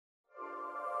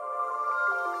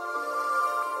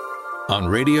On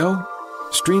radio,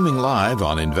 streaming live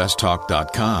on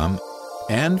investtalk.com,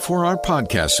 and for our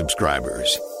podcast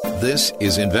subscribers. This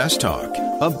is Invest Talk,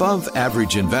 above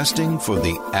average investing for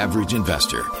the average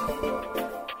investor.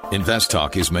 Invest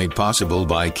Talk is made possible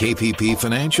by KPP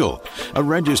Financial, a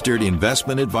registered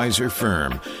investment advisor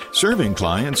firm serving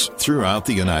clients throughout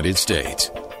the United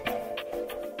States.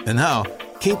 And now,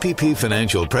 KPP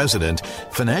Financial President,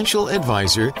 Financial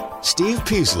Advisor Steve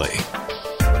Peasley.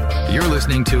 You're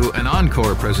listening to an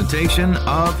encore presentation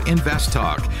of Invest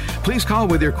Talk. Please call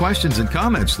with your questions and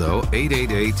comments, though,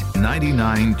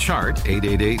 888-99-CHART,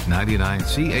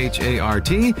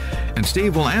 888-99-CHART, and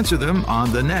Steve will answer them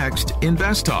on the next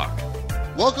Invest Talk.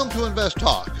 Welcome to Invest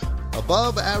Talk,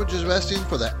 above average investing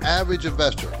for the average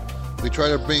investor. We try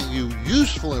to bring you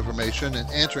useful information and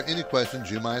answer any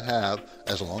questions you might have,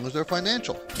 as long as they're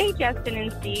financial. Hey, Justin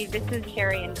and Steve. This is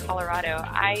Carrie in Colorado.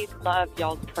 I love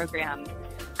y'all's program.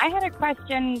 I had a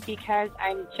question because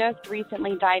I'm just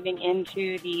recently diving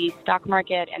into the stock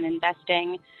market and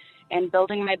investing and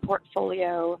building my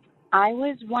portfolio. I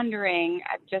was wondering,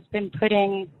 I've just been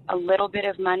putting a little bit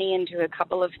of money into a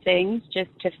couple of things just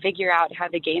to figure out how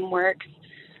the game works.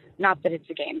 Not that it's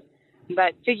a game,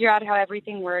 but figure out how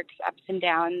everything works, ups and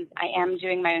downs. I am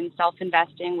doing my own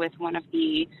self-investing with one of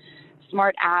the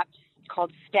smart apps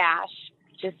called Stash,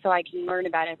 just so I can learn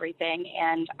about everything.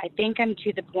 And I think I'm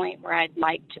to the point where I'd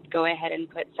like to go ahead and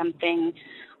put something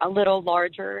a little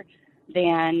larger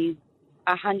than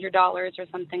 $100 or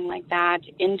something like that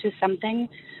into something.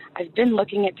 I've been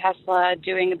looking at Tesla,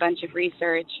 doing a bunch of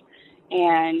research,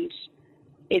 and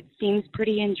it seems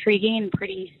pretty intriguing and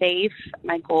pretty safe.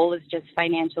 My goal is just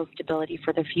financial stability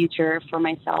for the future for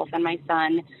myself and my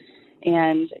son,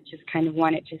 and I just kind of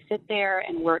want it to sit there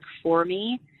and work for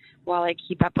me while I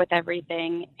keep up with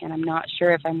everything. And I'm not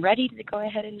sure if I'm ready to go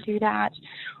ahead and do that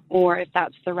or if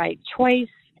that's the right choice.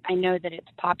 I know that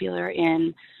it's popular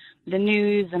in the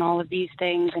news and all of these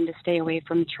things, and to stay away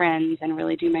from trends and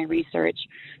really do my research.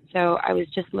 So I was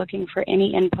just looking for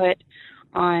any input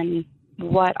on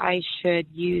what I should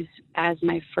use as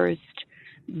my first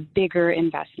bigger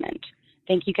investment.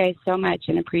 Thank you guys so much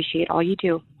and appreciate all you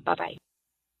do. Bye-bye.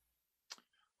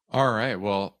 All right.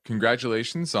 Well,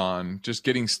 congratulations on just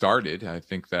getting started. I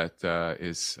think that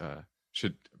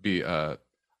should be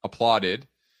applauded,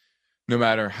 no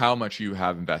matter how much you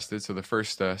have invested. So the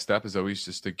first step is always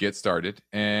just to get started,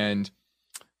 and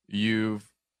you've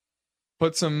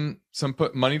put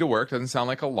put money to work. Doesn't sound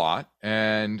like a lot,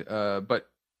 and but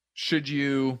should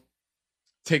you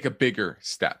take a bigger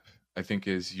step, I think,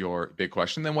 is your big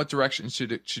question. Then what direction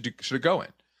should it go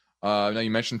in? Now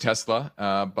you mentioned Tesla,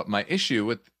 but my issue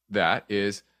with that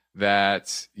is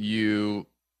that you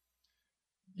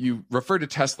refer to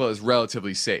Tesla as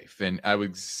relatively safe, and I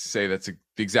would say that's the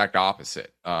exact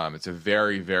opposite. It's a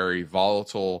very, very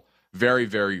volatile, very,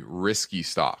 very risky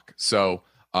stock. So,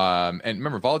 and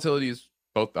remember, volatility is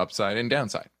both upside and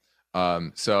downside.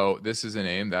 So this is a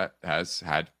name that has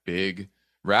had big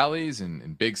rallies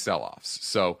and big sell-offs.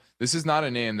 So this is not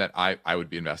a name that I would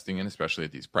be investing in, especially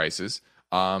at these prices.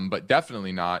 But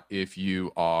definitely not if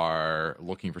you are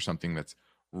looking for something that's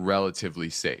relatively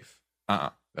safe.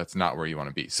 That's not where you want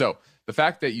to be. So the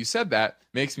fact that you said that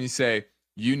makes me say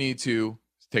you need to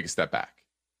take a step back.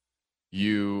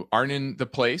 You aren't in the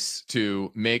place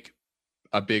to make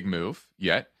a big move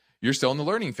yet. You're still in the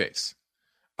learning phase.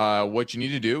 What you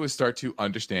need to do is start to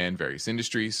understand various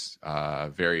industries,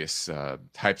 various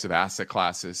types of asset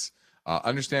classes,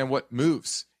 understand what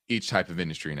moves each type of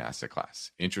industry and asset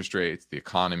class, interest rates, the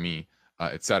economy,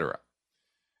 etc.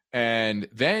 And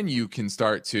then you can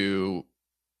start to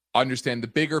understand the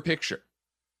bigger picture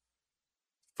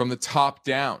from the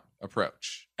top-down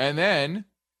approach. And then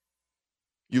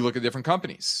you look at different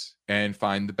companies and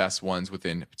find the best ones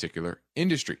within a particular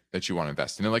industry that you want to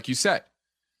invest in. And like you said,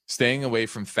 staying away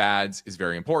from fads is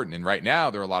very important. And right now,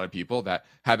 there are a lot of people that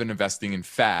have been investing in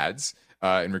fads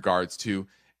in regards to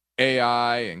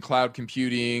AI and cloud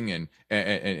computing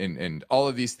and all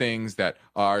of these things that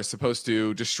are supposed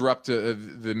to disrupt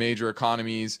the major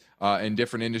economies in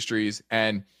different industries.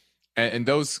 And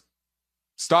those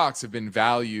stocks have been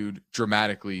valued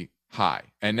dramatically high.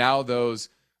 And now those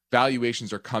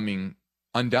valuations are coming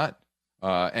undone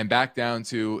and back down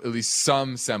to at least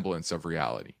some semblance of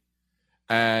reality.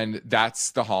 And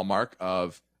that's the hallmark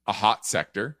of a hot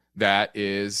sector that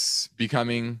is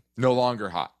becoming no longer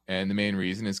hot. And the main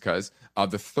reason is because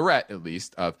of the threat, at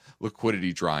least, of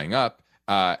liquidity drying up.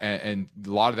 And a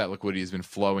lot of that liquidity has been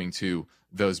flowing to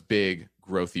those big,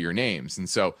 growthier names. And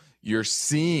so you're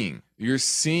seeing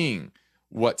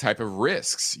what type of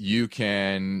risks you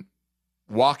can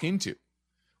walk into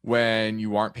when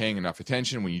you aren't paying enough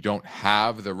attention, when you don't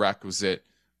have the requisite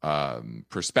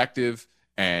perspective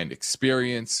and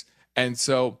experience. And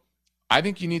so I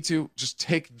think you need to just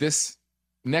take this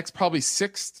next probably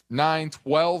 6, 9,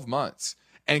 12 months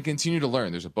and continue to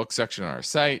learn. There's a book section on our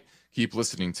site. Keep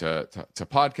listening to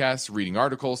podcasts, reading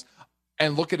articles,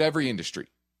 and look at every industry,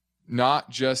 not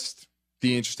just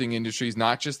the interesting industries,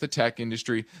 not just the tech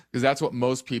industry, because that's what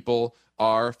most people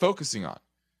are focusing on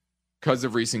because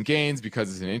of recent gains,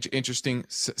 because it's an interesting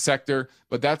sector,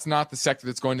 but that's not the sector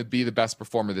that's going to be the best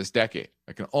performer this decade.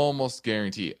 I can almost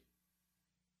guarantee it.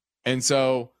 And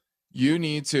so you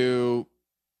need to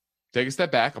take a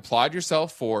step back, applaud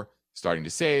yourself for starting to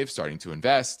save, starting to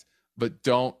invest, but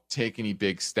don't take any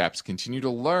big steps. Continue to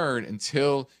learn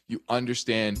until you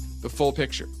understand the full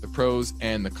picture, the pros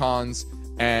and the cons,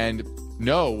 and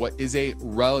know what is a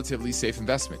relatively safe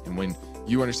investment. And when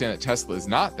you understand that Tesla is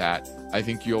not that, I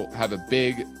think you'll have a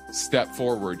big step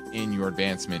forward in your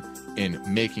advancement in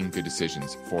making good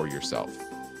decisions for yourself.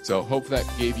 So hope that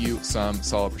gave you some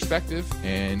solid perspective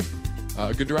and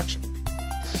a good direction.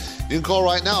 You can call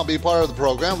right now and be part of the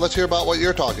program. Let's hear about what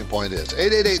your talking point is.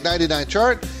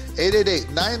 888-99-CHART,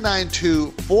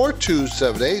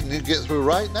 888-992-4278, and you can get through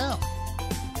right now.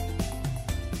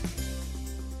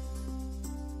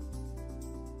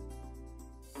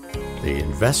 The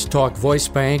InvestTalk Voice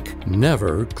Bank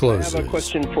never closes. I have a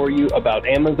question for you about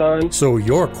Amazon. So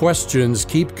your questions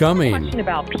keep coming. Question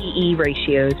about PE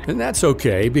ratios. And that's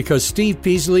okay, because Steve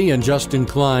Peasley and Justin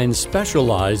Klein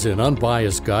specialize in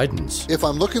unbiased guidance. If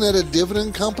I'm looking at a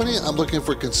dividend company, I'm looking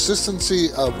for consistency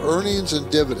of earnings and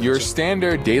dividends. Your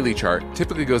standard daily chart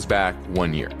typically goes back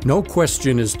 1 year. No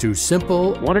question is too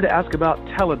simple. Wanted to ask about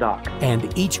Teladoc.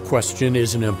 And each question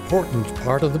is an important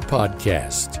part of the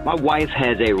podcast. My wife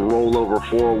has a rollover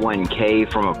 401k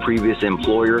from a previous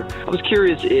employer. I was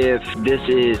curious if this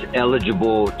is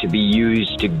eligible to be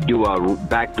used to do a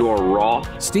backdoor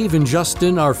Roth. Steve and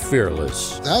Justin are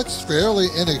fearless. That's fairly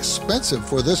inexpensive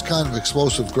for this kind of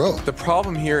explosive growth. The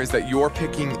problem here is that you're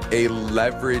picking a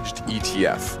leveraged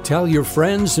ETF. Tell your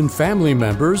friends and family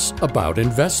members about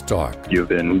InvestTalk. You've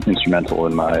been instrumental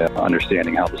in my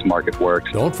understanding how this market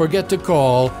works. Don't forget to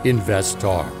call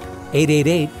InvestTalk.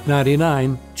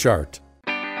 888-99-CHART.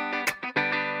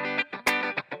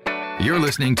 You're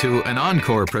listening to an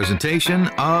encore presentation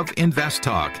of Invest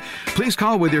Talk. Please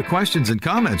call with your questions and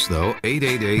comments, though,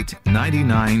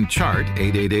 888-99-CHART,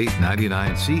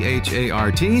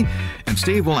 888-99-CHART, and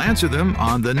Steve will answer them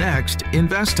on the next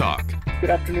Invest Talk.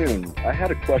 Good afternoon. I had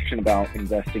a question about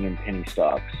investing in penny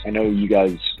stocks. I know you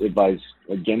guys advise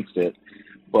against it,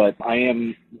 but I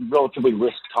am relatively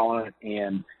risk tolerant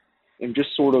and am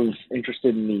just sort of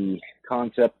interested in the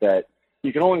concept that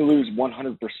you can only lose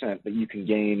 100%, but you can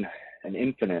gain an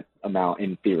infinite amount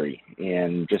in theory,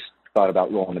 and just thought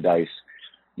about rolling the dice.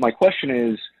 My question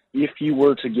is, if you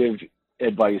were to give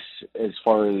advice as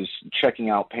far as checking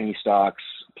out penny stocks,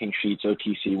 pink sheets,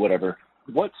 OTC, whatever,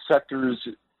 what sectors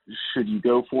should you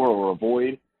go for or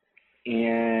avoid?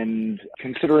 And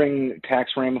considering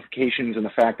tax ramifications and the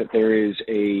fact that there is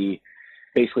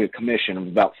basically a commission of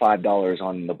about $5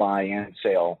 on the buy and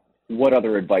sale, what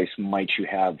other advice might you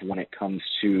have when it comes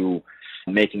to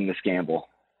making this gamble?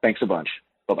 Thanks a bunch.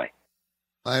 Bye-bye.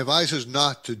 My advice is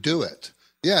not to do it.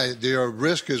 Yeah, your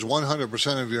risk is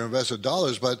 100% of your invested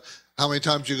dollars, but how many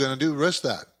times are you going to risk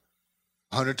that?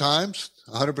 100 times?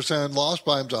 100% loss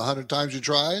by 100 times you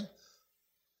tried?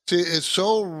 See, it's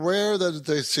so rare that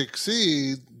they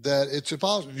succeed that it's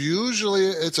impossible. Usually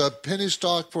it's a penny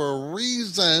stock for a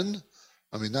reason.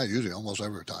 I mean, not usually, almost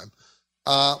every time.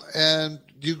 And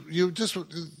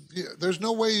there's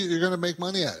no way you're going to make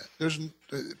money at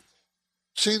it.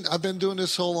 I've been doing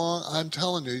this so long, I'm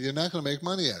telling you, you're not going to make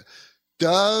money at it.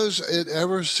 Does it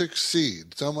ever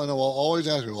succeed? Someone will always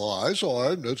ask me, well, I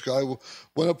saw it. This guy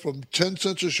went up from 10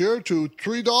 cents a share to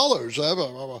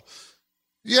 $3.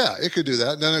 Yeah, it could do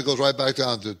that. And then it goes right back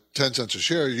down to 10 cents a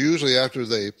share, usually after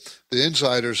the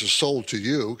insiders are sold to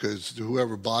you, because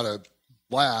whoever bought it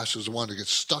last is the one that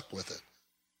gets stuck with it.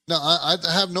 Now, I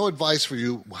have no advice for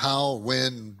you how,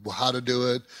 when, how to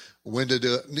do it, when to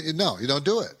do it. No, you don't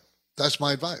do it. That's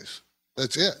my advice.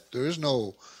 That's it. There is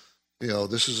no,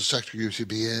 this is a sector you should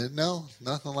be in. No,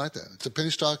 nothing like that. It's a penny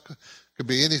stock. Could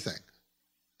be anything.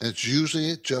 And it's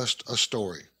usually just a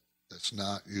story that's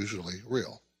not usually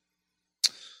real.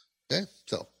 Okay,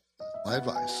 so my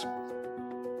advice.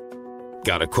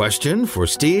 Got a question for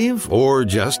Steve or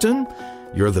Justin?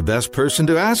 You're the best person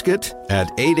to ask it at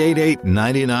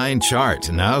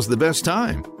 888-99-CHART. Now's the best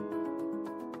time.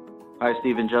 Hi,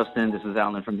 Steve and Justin. This is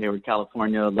Alan from Hayward,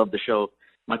 California. Love the show.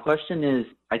 My question is,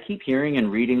 I keep hearing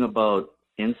and reading about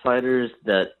insiders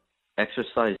that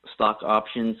exercise stock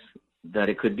options that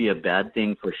it could be a bad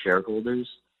thing for shareholders?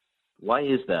 Why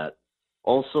is that?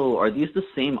 Also, are these the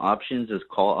same options as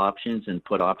call options and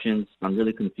put options? I'm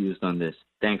really confused on this.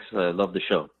 Thanks. Love the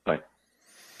show. Bye.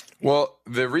 Well,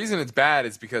 the reason it's bad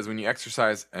is because when you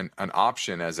exercise an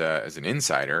option as an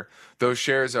insider, those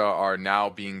shares are now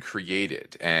being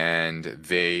created and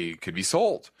they could be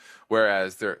sold.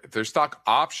 Whereas they're stock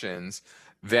options,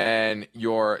 then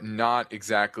you're not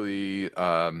exactly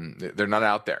they're not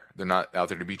out there. They're not out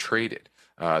there to be traded.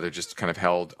 They're just kind of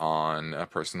held on a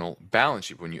personal balance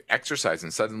sheet. When you exercise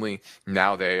and suddenly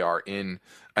now they are in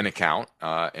an account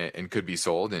and could be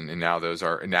sold, and now those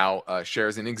are now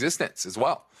shares in existence as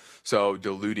well. So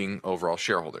diluting overall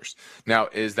shareholders. Now,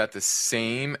 is that the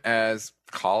same as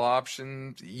call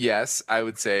options? Yes, I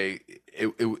would say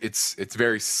it's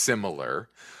very similar.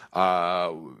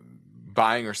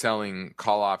 Buying or selling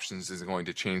call options is going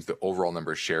to change the overall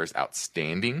number of shares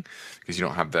outstanding because you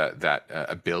don't have that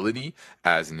ability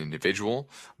as an individual.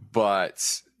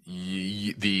 But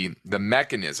the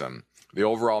mechanism, the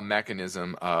overall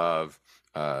mechanism of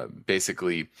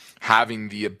basically having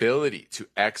the ability to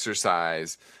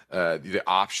exercise the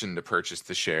option to purchase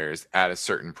the shares at a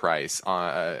certain price,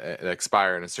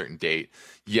 expire on a certain date,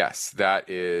 yes, that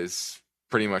is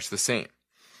pretty much the same.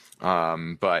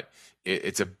 But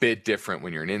it's a bit different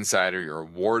when you're an insider. You're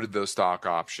awarded those stock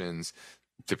options,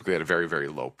 typically at a very, very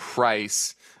low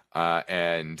price,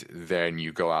 and then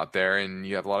you go out there and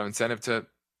you have a lot of incentive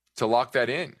to lock that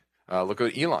in. Look at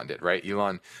what Elon did, right?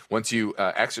 Elon, once you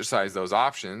exercise those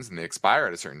options and they expire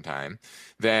at a certain time,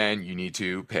 then you need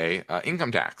to pay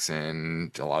income tax.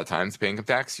 And a lot of times to pay income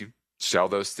tax, you sell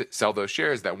those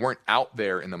shares that weren't out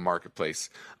there in the marketplace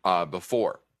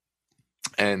before.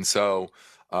 And so,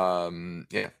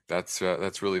 that's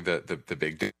really the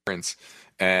big difference.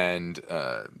 And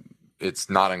it's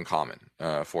not uncommon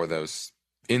for those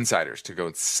insiders to go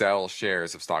and sell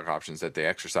shares of stock options that they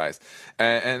exercise.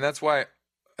 And that's why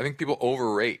I think people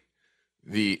overrate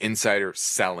the insider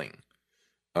selling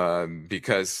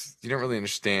because you don't really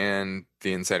understand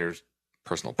the insider's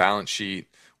personal balance sheet,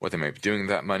 what they might be doing with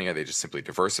that money. Are they just simply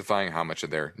diversifying? How much of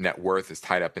their net worth is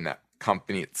tied up in that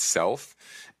company itself?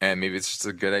 And maybe it's just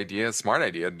a smart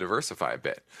idea to diversify a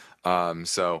bit.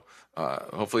 So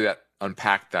hopefully that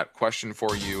unpacked that question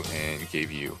for you and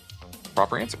gave you a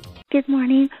proper answer. Good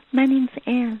morning. My name's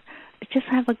Anne. I just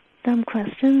have a dumb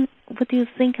question. What do you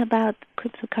think about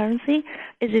cryptocurrency?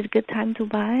 Is it a good time to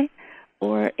buy,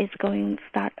 or it's going to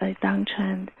start a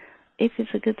downtrend? If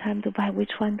it's a good time to buy,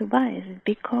 which one to buy? Is it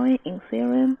Bitcoin,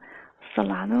 Ethereum,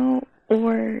 Solana,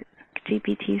 or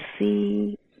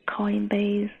GBTC,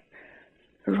 Coinbase,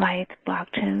 Right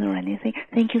blockchain, or anything?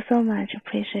 Thank you so much.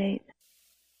 Appreciate it.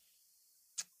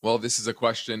 Well, this is a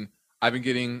question I've been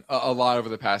getting a lot over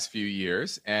the past few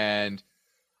years, and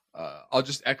I'll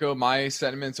just echo my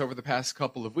sentiments over the past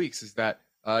couple of weeks is that,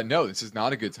 no, this is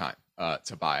not a good time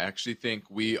to buy. I actually think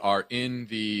we are in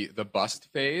the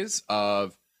bust phase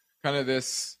of kind of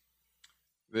this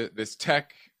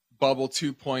tech bubble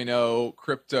 2.0,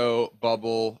 crypto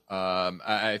bubble.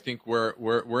 I think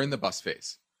we're in the bust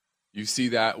phase. You see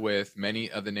that with many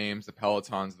of the names, the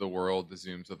Pelotons of the world, the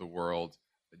Zooms of the world,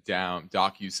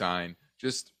 DocuSign,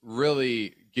 just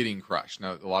really getting crushed.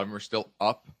 Now, a lot of them are still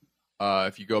up.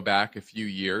 If you go back a few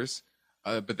years,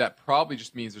 but that probably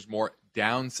just means there's more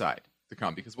downside to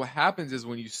come, because what happens is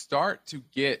when you start to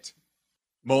get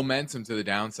momentum to the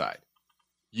downside,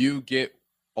 you get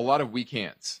a lot of weak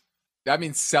hands. That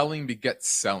means selling begets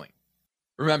selling.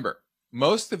 Remember,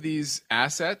 most of these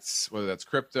assets, whether that's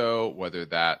crypto, whether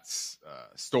that's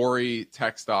story,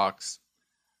 tech stocks,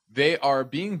 they are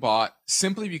being bought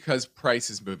simply because price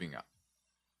is moving up.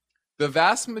 The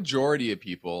vast majority of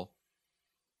people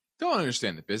don't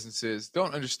understand the businesses,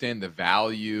 don't understand the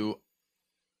value.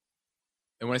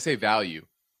 And when I say value,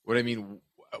 what I mean,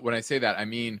 when I say that, I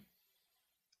mean,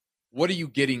 what are you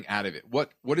getting out of it?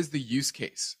 What is the use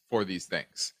case for these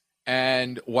things?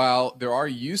 And while there are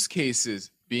use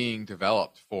cases being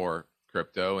developed for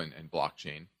crypto and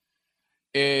blockchain,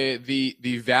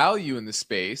 the value in the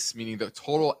space, meaning the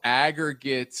total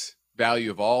aggregate value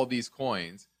of all these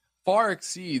coins, far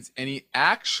exceeds any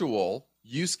actual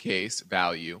use case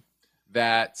value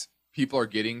that people are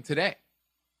getting today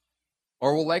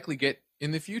or will likely get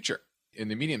in the future, in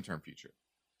the medium-term future.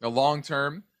 Now,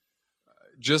 long-term,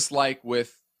 just like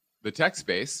with the tech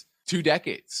space, 2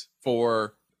 decades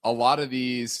for a lot of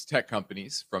these tech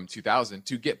companies from 2000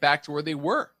 to get back to where they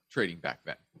were trading back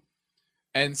then.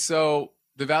 And so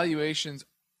the valuations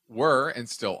were and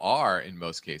still are, in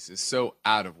most cases, so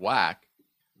out of whack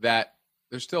that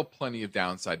there's still plenty of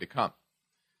downside to come.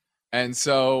 And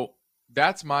so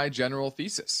that's my general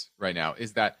thesis right now,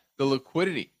 is that the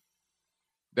liquidity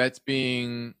that's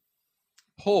being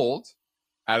pulled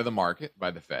out of the market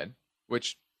by the Fed,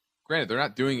 which, granted, they're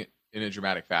not doing it in a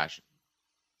dramatic fashion.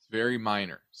 It's very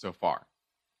minor so far.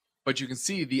 But you can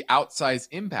see the outsized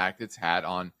impact it's had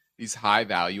on these high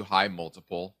value, high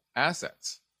multiple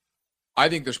assets. I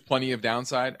think there's plenty of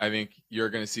downside. I think you're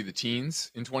going to see the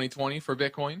teens in 2020 for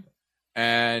Bitcoin.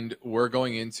 And we're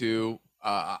going into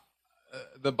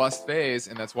the bust phase.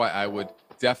 And that's why I would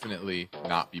definitely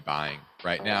not be buying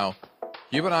right now.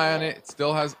 Keep an eye on it. It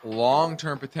still has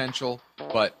long-term potential.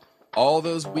 But all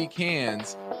those weak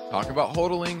hands, talk about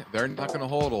hodling, they're not going to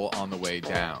hodl on the way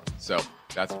down. So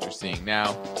that's what you're seeing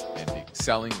now. And the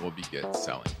selling will begin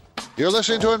selling. You're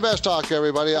listening to Invest Talk,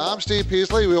 everybody. I'm Steve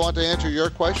Peasley. We want to answer your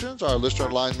questions. Our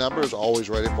listener line number is always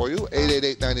ready for you,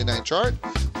 888-99-CHART.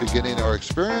 Beginning our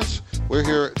experience, we're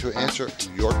here to answer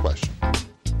your question.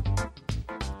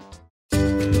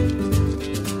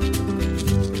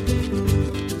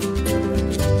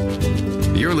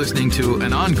 You're listening to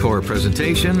an encore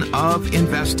presentation of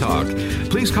Invest Talk.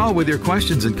 Please call with your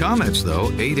questions and comments,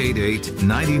 though,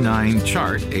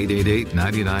 888-99-CHART,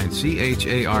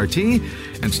 888-99-CHART,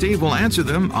 and Steve will answer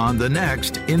them on the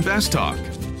next Invest Talk.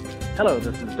 Hello,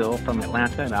 this is Bill from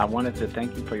Atlanta, and I wanted to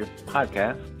thank you for your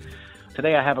podcast.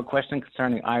 Today I have a question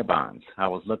concerning I-bonds. I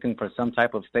was looking for some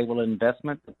type of stable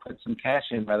investment to put some cash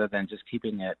in rather than just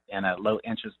keeping it in a low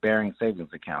interest-bearing savings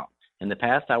account. In the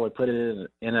past, I would put it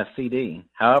in a CD.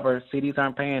 However, CDs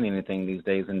aren't paying anything these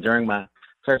days, and during my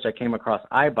search, I came across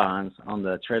I-bonds on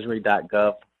the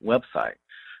Treasury.gov website.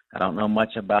 I don't know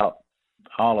much about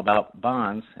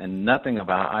bonds and nothing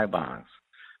about I-bonds.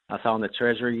 I saw on the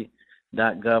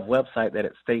Treasury.gov website that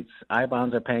it states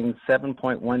I-bonds are paying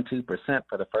 7.12%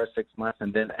 for the first 6 months,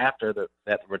 and then after that,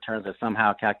 the returns are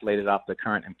somehow calculated off the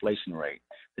current inflation rate.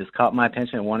 This caught my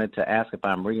attention and wanted to ask if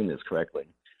I'm reading this correctly.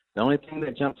 The only thing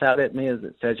that jumps out at me is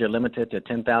it says you're limited to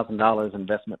 $10,000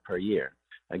 investment per year.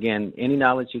 Again, any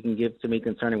knowledge you can give to me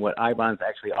concerning what I-bonds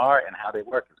actually are and how they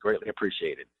work is greatly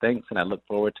appreciated. Thanks, and I look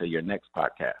forward to your next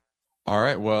podcast. All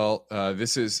right. Well,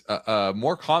 this is a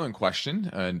more common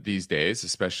question these days,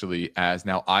 especially as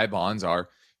now I-bonds are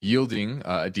yielding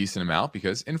a decent amount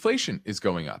because inflation is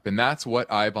going up. And that's what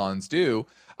I-bonds do.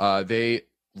 They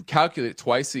calculate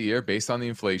twice a year based on the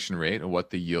inflation rate and what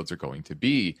the yields are going to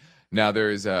be. Now,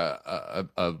 there is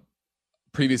a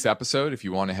previous episode, if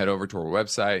you want to head over to our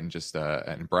website and just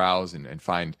and browse and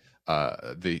find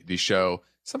the show.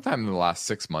 Sometime in the last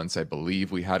 6 months, I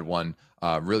believe, we had one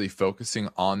really focusing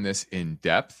on this in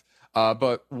depth.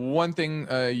 But one thing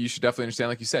you should definitely understand,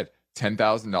 like you said,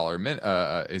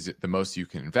 $10,000 is the most you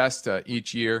can invest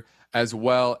each year, as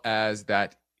well as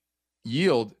that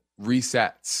yield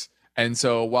resets. And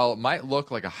so while it might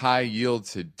look like a high yield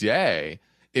today,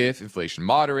 if inflation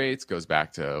moderates, goes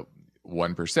back to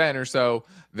 1% or so,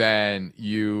 then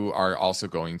you are also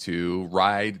going to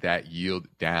ride that yield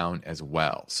down as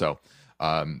well. So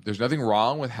there's nothing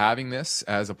wrong with having this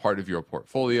as a part of your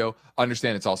portfolio.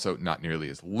 Understand it's also not nearly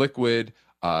as liquid.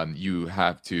 You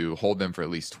have to hold them for at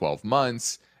least 12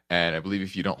 months. And I believe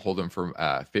if you don't hold them for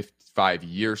 5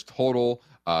 years total,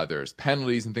 there's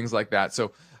penalties and things like that.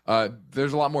 So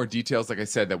there's a lot more details, like I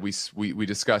said, that we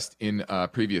discussed in a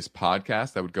previous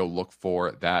podcast. I would go look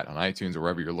for that on iTunes or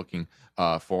wherever you're looking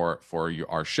for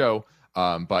our show.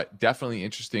 But definitely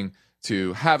interesting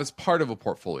to have as part of a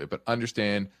portfolio, but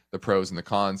understand the pros and the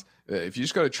cons. If you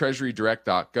just go to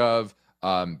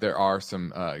treasurydirect.gov, there are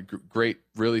some great,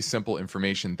 really simple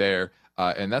information there.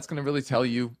 And that's going to really tell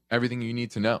you everything you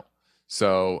need to know.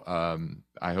 So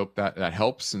I hope that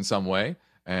helps in some way.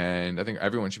 And I think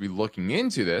everyone should be looking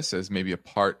into this as maybe a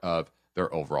part of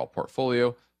their overall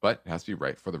portfolio, but it has to be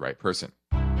right for the right person.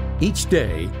 Each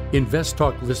day, Invest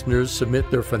Talk listeners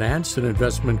submit their finance and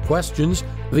investment questions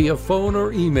via phone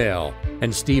or email.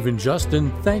 And Steve and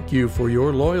Justin thank you for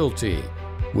your loyalty.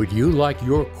 Would you like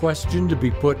your question to be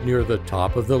put near the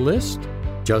top of the list?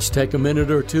 Just take a minute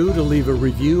or two to leave a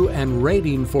review and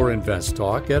rating for Invest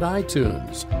Talk at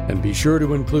iTunes. And be sure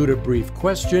to include a brief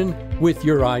question with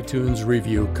your iTunes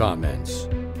review comments.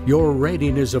 Your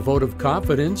rating is a vote of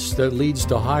confidence that leads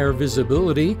to higher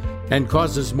visibility and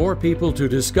causes more people to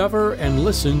discover and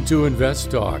listen to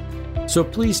Invest Talk. So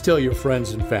please tell your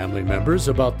friends and family members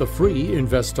about the free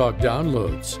Invest Talk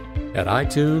downloads at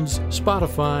iTunes,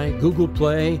 Spotify, Google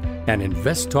Play, and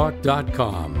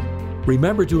investtalk.com.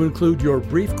 Remember to include your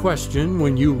brief question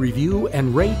when you review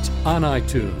and rate on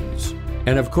iTunes.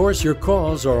 And of course, your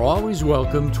calls are always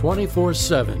welcome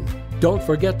 24/7. Don't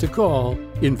forget to call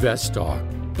Invest Talk,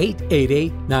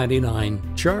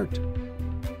 888-99-CHART.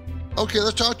 Okay,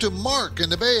 let's talk to Mark in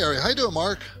the Bay Area. How you doing,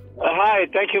 Mark? Hi,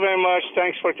 thank you very much.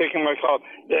 Thanks for taking my call.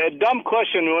 Dumb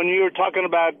question. When you were talking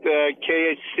about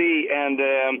KHC and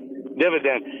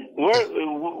dividend,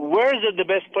 where is it the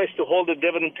best place to hold a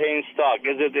dividend-paying stock?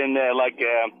 Is it in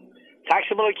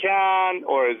taxable account,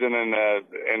 or is it in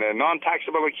a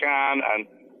non-taxable account, an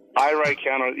IRA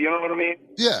account, or you know what I mean?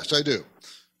 Yes, I do.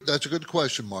 That's a good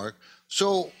question, Mark.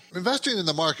 So investing in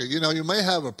the market, you may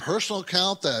have a personal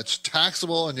account that's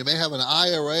taxable, and you may have an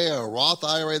IRA or a Roth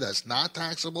IRA that's not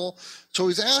taxable. So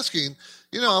he's asking,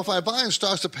 if I buy in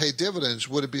stocks to pay dividends,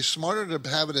 would it be smarter to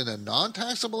have it in a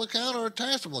non-taxable account or a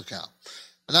taxable account?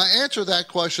 And I answer that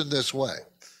question this way.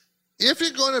 If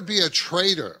you're going to be a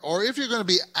trader or if you're going to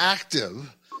be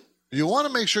active, you want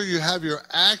to make sure you have your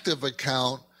active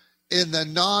account in the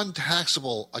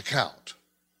non-taxable account,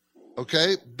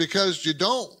 okay? Because you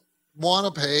don't want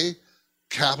to pay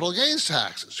capital gains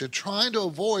taxes. You're trying to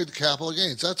avoid capital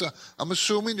gains. I'm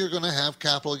assuming you're going to have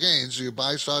capital gains. You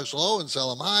buy stocks low and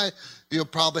sell them high, you'll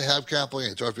probably have capital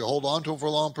gains. Or if you hold on to them for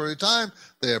a long period of time,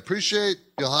 they appreciate,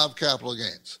 you'll have capital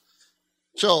gains.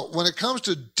 So when it comes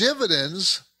to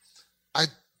dividends,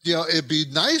 it'd be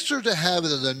nicer to have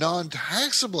it in a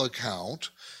non-taxable account,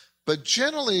 but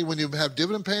generally when you have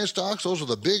dividend-paying stocks, those are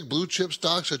the big blue-chip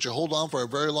stocks that you hold on for a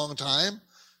very long time.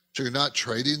 So you're not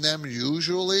trading them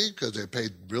usually because they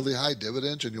paid really high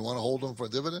dividends and you want to hold them for a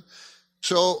dividend.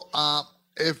 So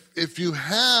if your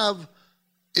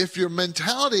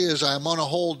mentality is I'm going to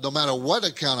hold, no matter what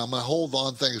account, I'm going to hold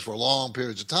on things for long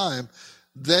periods of time,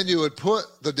 then you would put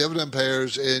the dividend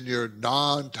payers in your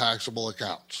non-taxable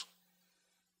accounts.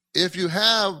 If you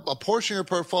have a portion of your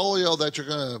portfolio that you're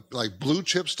going to, like blue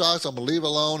chip stocks, I'm going to leave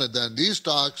alone, and then these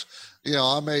stocks,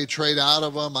 I may trade out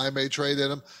of them, I may trade in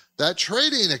them. That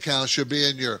trading account should be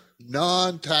in your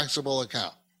non-taxable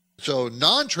account. So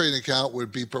non-trading account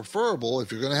would be preferable,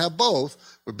 if you're going to have both,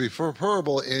 would be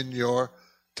preferable in your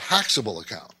taxable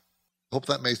account. Hope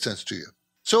that made sense to you.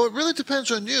 So it really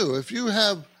depends on you. If you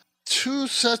have two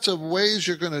sets of ways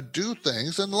you're going to do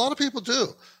things, and a lot of people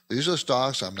do. These are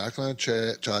stocks I'm not going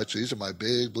to touch. These are my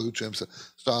big blue chip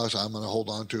stocks I'm going to hold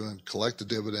on to and collect the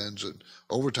dividends, and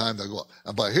over time they'll go up.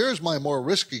 But here's my more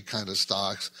risky kind of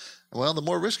stocks. Well, the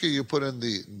more risky you put in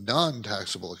the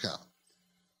non-taxable account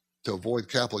to avoid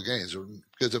capital gains.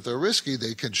 Because if they're risky,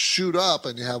 they can shoot up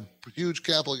and you have huge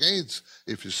capital gains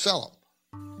if you sell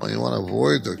them. Well, you want to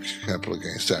avoid the capital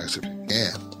gains tax if you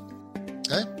can.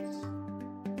 Okay?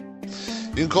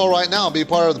 You can call right now and be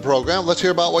part of the program. Let's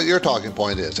hear about what your talking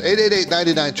point is.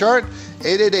 888-99-CHART,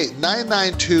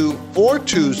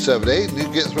 888-992-4278, and you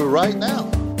can get through right now.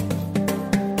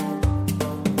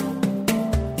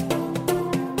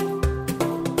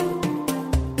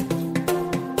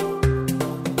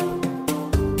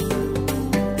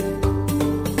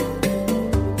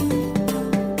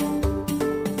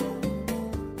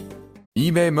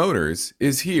 eBay Motors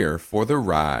is here for the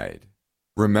ride.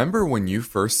 Remember when you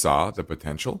first saw the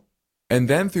potential? And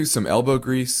then through some elbow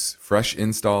grease, fresh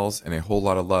installs, and a whole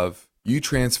lot of love, you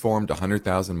transformed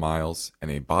 100,000 miles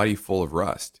and a body full of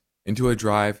rust into a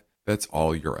drive that's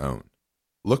all your own.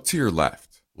 Look to your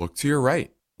left. Look to your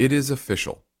right. It is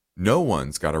official. No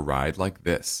one's got a ride like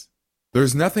this.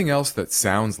 There's nothing else that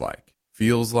sounds like,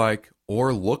 feels like,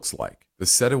 or looks like the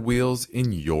set of wheels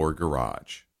in your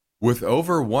garage. With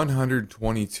over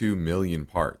 122 million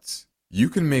parts, you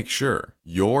can make sure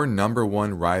your number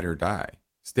one ride or die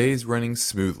stays running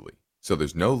smoothly, so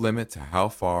there's no limit to how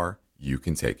far you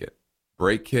can take it.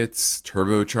 Brake kits,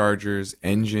 turbochargers,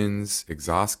 engines,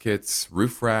 exhaust kits,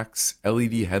 roof racks,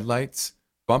 LED headlights,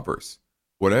 bumpers,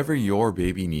 whatever your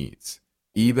baby needs,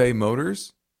 eBay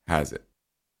Motors has it.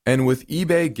 And with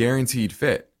eBay Guaranteed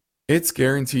Fit, it's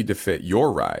guaranteed to fit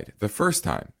your ride the first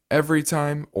time, every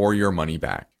time, or your money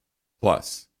back.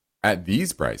 Plus, at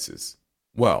these prices,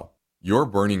 well, you're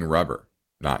burning rubber,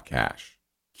 not cash.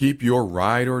 Keep your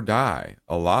ride or die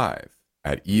alive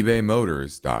at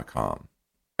ebaymotors.com.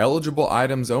 Eligible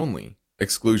items only.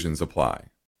 Exclusions apply.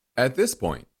 At this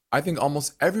point, I think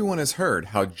almost everyone has heard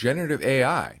how generative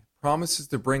AI promises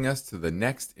to bring us to the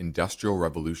next industrial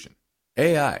revolution.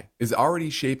 AI is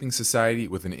already shaping society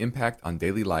with an impact on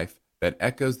daily life that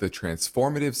echoes the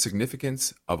transformative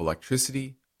significance of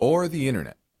electricity or the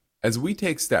internet. As we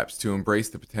take steps to embrace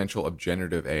the potential of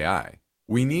generative AI,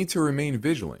 we need to remain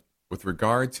vigilant with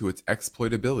regard to its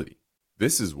exploitability.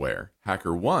 This is where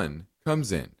HackerOne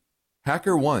comes in.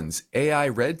 HackerOne's AI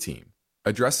Red Team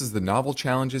addresses the novel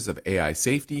challenges of AI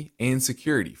safety and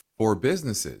security for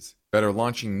businesses that are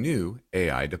launching new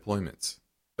AI deployments.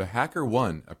 The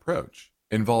HackerOne approach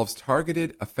involves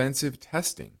targeted offensive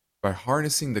testing by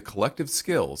harnessing the collective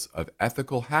skills of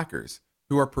ethical hackers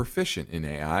who are proficient in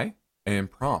AI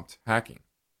and prompt hacking.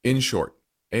 In short,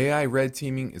 AI red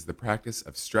teaming is the practice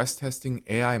of stress testing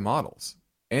AI models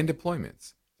and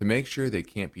deployments to make sure they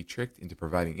can't be tricked into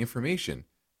providing information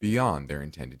beyond their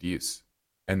intended use,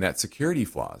 and that security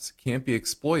flaws can't be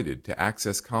exploited to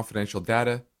access confidential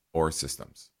data or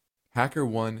systems.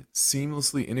 HackerOne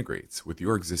seamlessly integrates with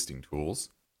your existing tools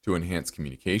to enhance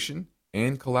communication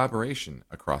and collaboration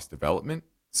across development,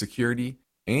 security,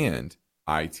 and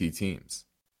IT teams.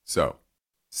 So,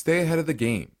 stay ahead of the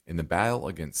game in the battle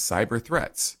against cyber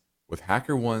threats with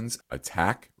HackerOne's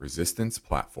attack resistance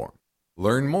platform.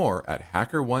 Learn more at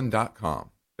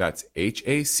hackerone.com. That's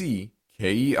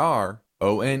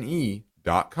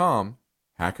HACKERONE.com,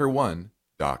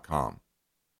 hackerone.com.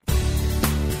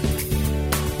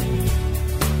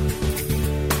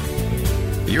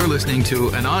 You're listening to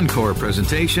an encore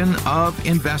presentation of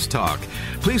Invest Talk.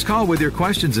 Please call with your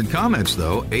questions and comments,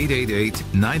 though,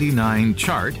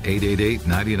 888-99-CHART,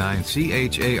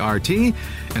 888-99-CHART,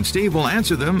 and Steve will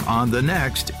answer them on the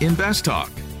next Invest Talk.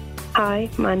 Hi,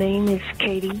 my name is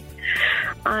Katie.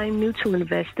 I'm new to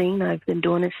investing. I've been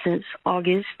doing it since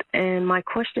August, and my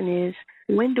question is,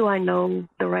 when do I know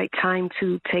the right time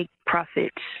to take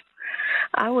profits?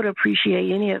 I would appreciate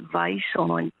any advice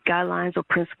on guidelines or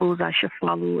principles I should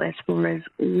follow as far as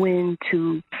when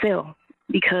to sell,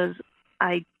 because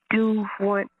I do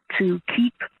want to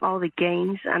keep all the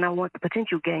gains, and I want the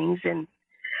potential gains, and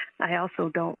I also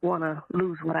don't want to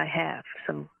lose what I have.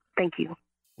 So thank you.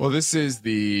 Well, this is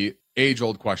the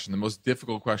age-old question, the most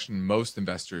difficult question most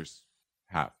investors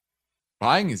have.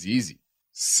 Buying is easy.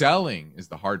 Selling is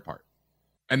the hard part.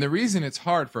 And the reason it's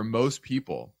hard for most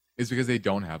people is because they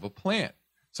don't have a plan.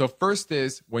 So first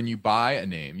is, when you buy a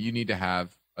name, you need to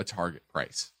have a target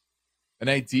price, an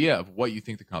idea of what you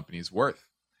think the company is worth.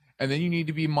 And then you need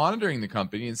to be monitoring the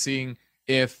company and seeing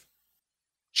if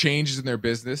changes in their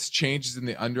business, changes in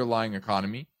the underlying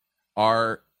economy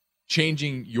are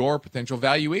changing your potential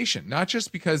valuation, not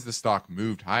just because the stock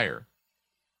moved higher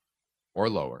or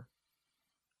lower,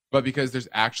 but because there's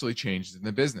actually changes in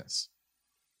the business.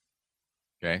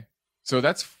 Okay? So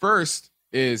that's first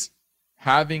is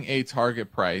having a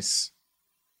target price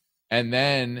and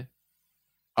then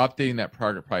updating that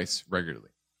target price regularly.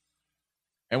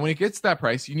 And when it gets to that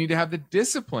price, you need to have the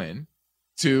discipline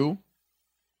to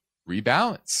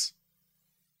rebalance.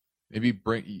 Maybe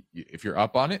if you're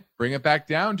up on it, bring it back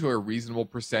down to a reasonable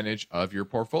percentage of your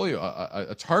portfolio,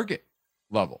 a target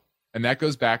level. And that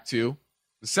goes back to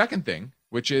the second thing,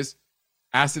 which is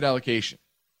asset allocation.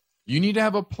 You need to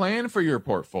have a plan for your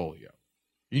portfolio.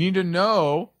 You need to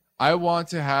know, I want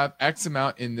to have X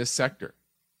amount in this sector,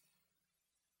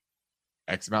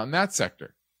 X amount in that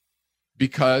sector,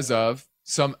 because of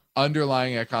some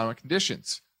underlying economic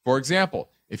conditions. For example,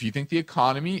 if you think the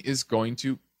economy is going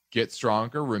to get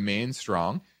stronger, remain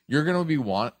strong, you're going to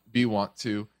want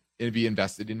to be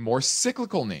invested in more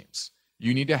cyclical names.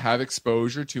 You need to have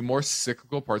exposure to more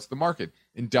cyclical parts of the market,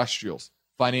 industrials,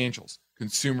 financials,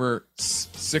 consumer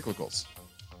cyclicals,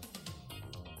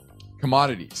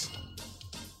 commodities.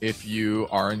 If you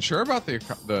are unsure about the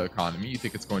economy, you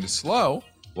think it's going to slow,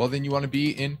 well, then you want to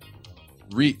be in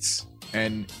REITs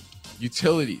and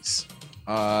utilities,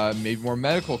 maybe more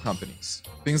medical companies,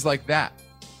 things like that.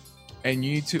 And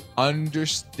you need to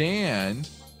understand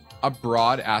a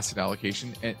broad asset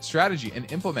allocation and strategy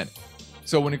and implement it.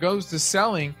 So when it goes to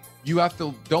selling, you have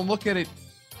to, don't look at it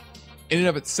in and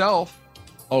of itself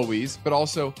always, but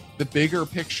also the bigger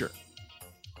picture.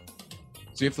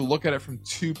 So you have to look at it from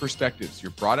two perspectives,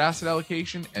 your broad asset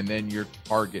allocation and then your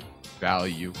target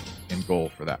value and goal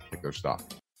for that particular stock.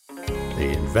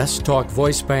 The Invest Talk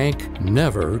Voice Bank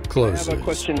never closes. I have a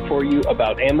question for you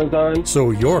about Amazon.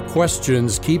 So your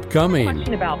questions keep coming.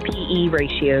 Question about PE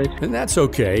ratios. And that's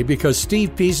okay, because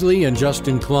Steve Peasley and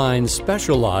Justin Klein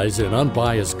specialize in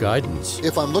unbiased guidance.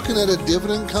 If I'm looking at a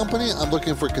dividend company, I'm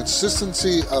looking for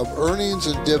consistency of earnings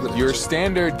and dividends. Your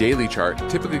standard daily chart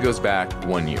typically goes back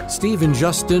 1 year. Steve and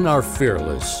Justin are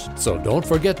fearless, so don't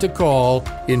forget to call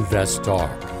Invest Talk.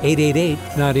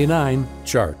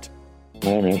 888-99-CHART.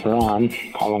 My name is Ron,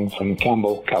 calling from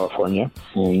Campbell, California.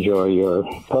 I enjoy your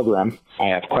program. I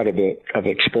have quite a bit of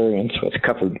experience with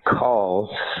covered calls.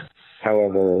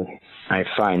 However, I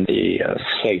find the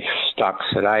safe stocks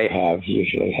that I have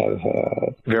usually have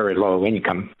very low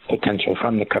income potential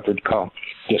from the covered call.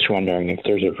 Just wondering if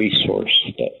there's a resource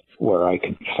where I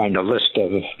could find a list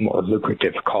of more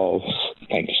lucrative calls.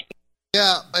 Thanks.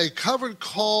 Yeah, a covered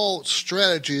call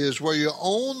strategy is where you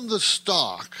own the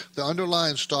stock, the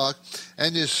underlying stock,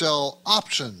 and you sell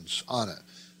options on it.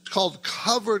 It's called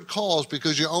covered calls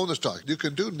because you own the stock. You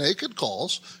can do naked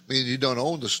calls, meaning you don't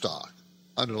own the stock.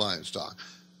 underlying stock.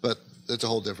 But that's a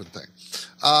whole different thing.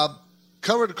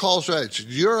 Covered call strategy.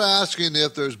 You're asking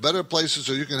if there's better places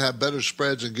so you can have better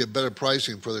spreads and get better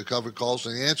pricing for the covered calls,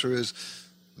 and the answer is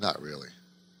not really.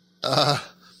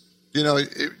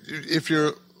 If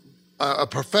you're a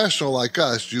professional like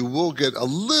us, you will get a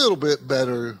little bit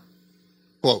better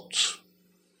quotes,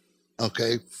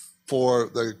 okay, for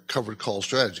the covered call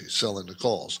strategy, selling the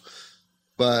calls.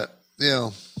 But,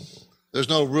 there's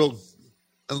no real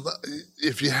 –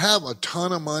 if you have a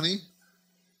ton of money,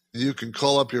 you can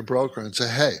call up your broker and say,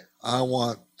 hey, I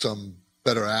want some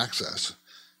better access.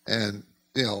 And,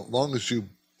 as long as you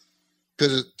 –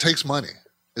 because it takes money.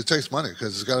 It takes money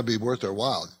because it's got to be worth their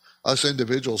while. Us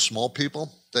individuals, small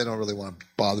people, they don't really want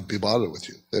to be bothered with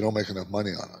you. They don't make enough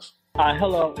money on us.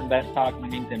 Hello, Invest Talk. My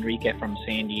name is Enrique from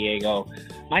San Diego.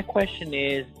 My question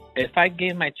is, if I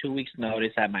give my 2 weeks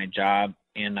notice at my job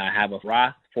and I have a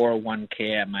Roth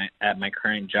 401k at my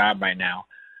current job right now,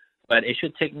 but it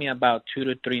should take me about 2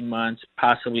 to 3 months,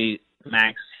 possibly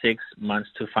max 6 months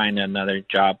to find another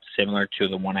job similar to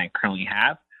the one I currently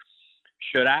have.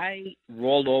 Should I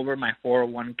roll over my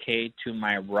 401k to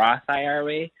my Roth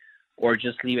IRA or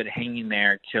just leave it hanging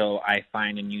there till I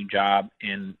find a new job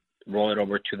and roll it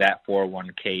over to that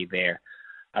 401k there?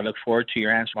 I look forward to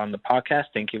your answer on the podcast.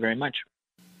 Thank you very much.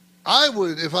 I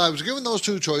would, if I was given those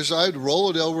two choices, I'd roll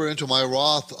it over into my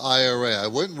Roth IRA. I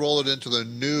wouldn't roll it into the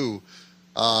new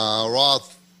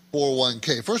Roth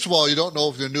 401k. First of all, you don't know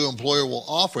if your new employer will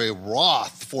offer a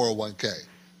Roth 401k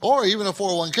or even a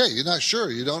 401k. You're not sure.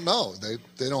 You don't know.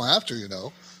 They don't have to,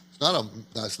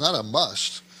 It's not a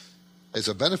must. It's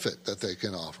a benefit that they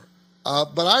can offer.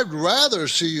 But I'd rather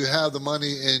see you have the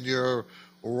money in your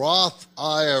Roth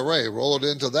IRA, roll it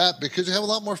into that, because you have a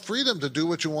lot more freedom to do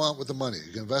what you want with the money.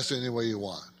 You can invest it any way you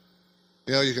want.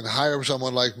 You can hire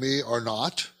someone like me or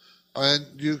not, and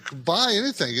you can buy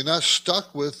anything. You're not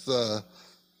stuck with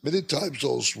many times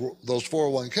those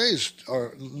 401ks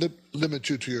are limit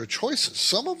you to your choices.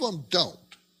 Some of them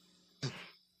don't,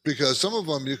 because some of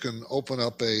them you can open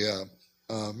up a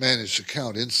managed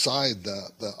account inside the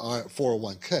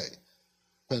 401k.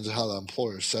 Depends on how the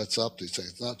employer sets up these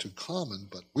things. It's not too common,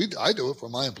 but I do it for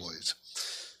my employees.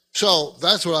 So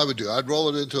that's what I would do. I'd roll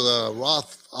it into the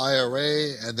Roth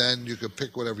IRA, and then you could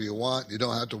pick whatever you want. You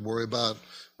don't have to worry about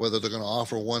whether they're going to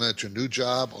offer one at your new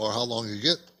job or how long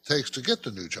it takes to get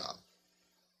the new job.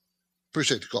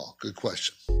 Appreciate the call. Good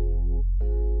question.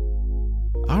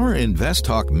 Our Invest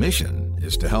Talk mission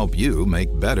is to help you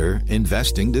make better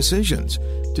investing decisions.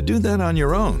 To do that on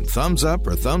your own, thumbs up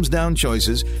or thumbs down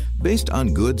choices based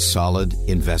on good, solid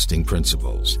investing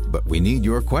principles. But we need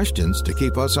your questions to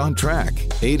keep us on track.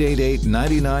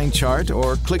 888-99-CHART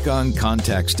or click on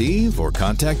Contact Steve or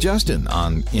Contact Justin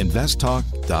on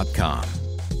investtalk.com.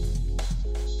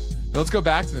 Let's go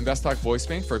back to the Invest Talk voice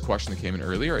bank for a question that came in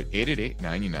earlier at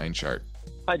 888-99-CHART.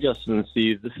 Hi, Justin and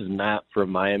Steve. This is Matt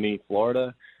from Miami,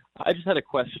 Florida. I just had a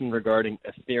question regarding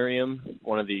Ethereum,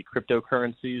 one of the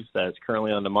cryptocurrencies that is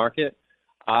currently on the market.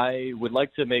 I would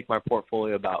like to make my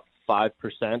portfolio about 5%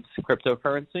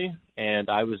 cryptocurrency, and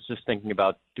I was just thinking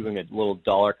about doing a little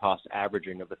dollar cost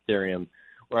averaging of Ethereum,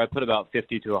 where I put about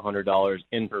 $50 to $100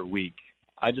 in per week.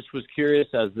 I just was curious,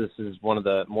 as this is one of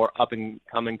the more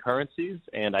up-and-coming currencies,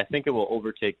 and I think it will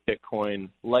overtake Bitcoin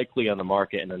likely on the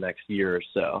market in the next year or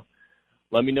so.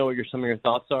 Let me know what some of your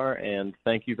thoughts are, and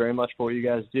thank you very much for what you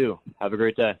guys do. Have a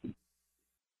great day.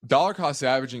 Dollar cost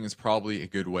averaging is probably a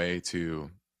good way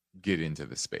to get into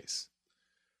this space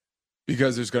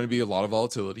because there's going to be a lot of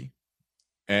volatility,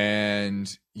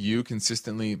 and you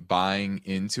consistently buying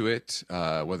into it,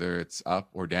 whether it's up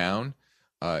or down,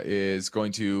 is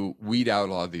going to weed out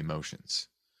a lot of the emotions.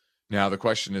 Now, the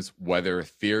question is whether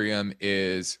Ethereum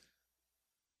is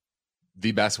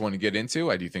the best one to get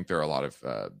into. I do think there are a lot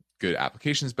of good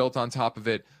applications built on top of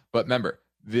it. But remember,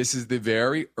 this is the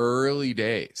very early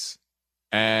days.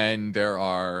 And there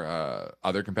are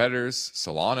other competitors,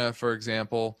 Solana, for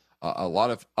example, a lot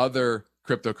of other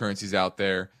cryptocurrencies out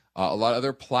there, a lot of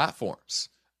other platforms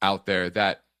out there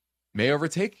that may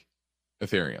overtake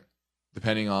Ethereum,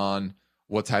 depending on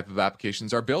what type of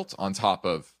applications are built on top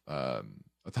of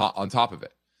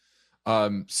it.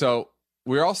 So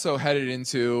we're also headed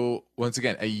into, once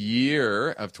again, a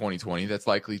year of 2020 that's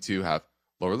likely to have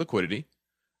lower liquidity,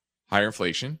 higher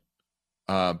inflation,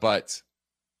 elevated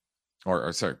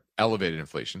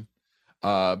inflation,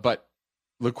 but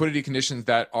liquidity conditions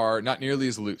that are not nearly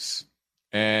as loose.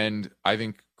 And I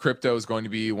think crypto is going to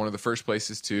be one of the first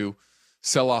places to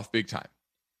sell off big time.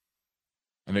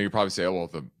 I know you probably say, oh, well,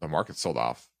 the market's sold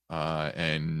off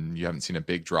and you haven't seen a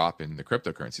big drop in the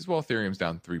cryptocurrencies. Well, Ethereum's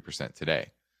down 3%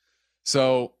 today.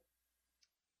 So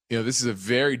this is a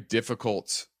very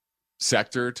difficult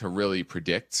sector to really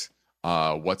predict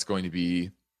what's going to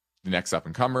be the next up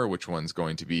and comer, which one's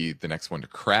going to be the next one to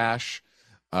crash.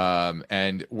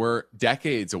 And we're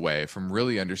decades away from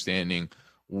really understanding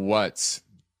what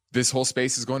this whole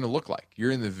space is going to look like.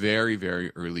 You're in the very,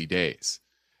 very early days.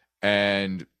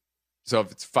 And so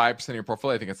if it's 5% of your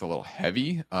portfolio, I think it's a little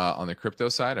heavy on the crypto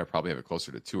side. I probably have it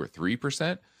closer to 2 or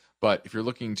 3%. But if you're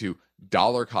looking to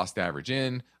dollar cost average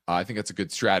in, I think that's a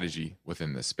good strategy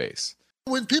within this space.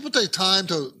 When people take time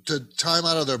to time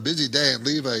out of their busy day and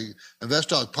leave a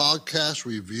InvestTalk podcast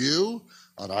review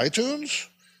on iTunes,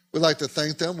 we'd like to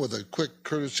thank them with a quick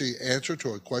courtesy answer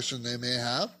to a question they may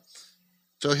have.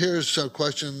 So here's a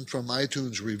question from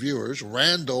iTunes reviewers.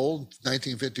 Randall,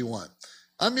 1951.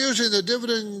 I'm using the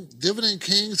Dividend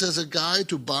Kings as a guide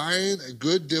to buying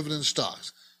good dividend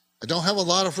stocks. I don't have a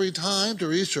lot of free time to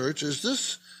research. Is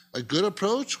this a good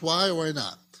approach? Why or why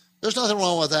not? There's nothing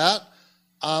wrong with that.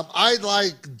 I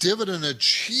like Dividend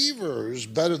Achievers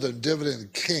better than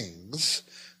Dividend Kings.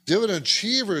 Dividend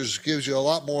Achievers gives you a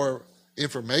lot more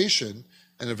information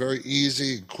and a very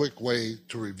easy and quick way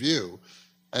to review.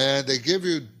 And they give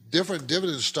you different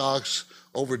dividend stocks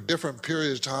over different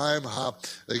periods of time.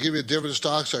 They give you dividend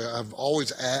stocks. I've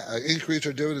always increased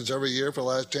their dividends every year for the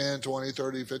last 10, 20,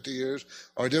 30, 50 years.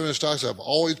 Our dividend stocks have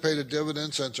always paid a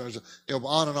dividend since there's,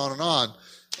 on and on and on.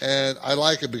 And I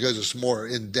like it because it's more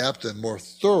in-depth and more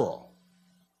thorough.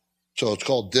 So it's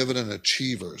called Dividend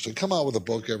Achievers. They come out with a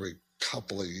book every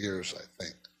couple of years, I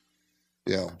think.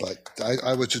 But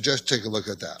I would suggest take a look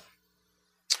at that.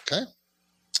 Okay?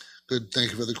 Good.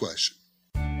 Thank you for the question.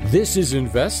 This is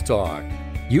Invest Talk.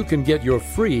 You can get your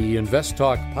free Invest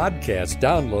Talk podcast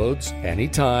downloads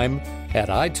anytime at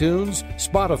iTunes,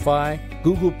 Spotify,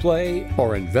 Google Play,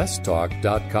 or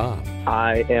investtalk.com.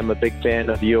 I am a big fan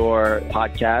of your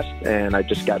podcast, and I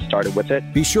just got started with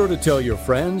it. Be sure to tell your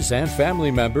friends and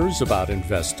family members about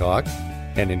Invest Talk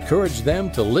and encourage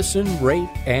them to listen, rate,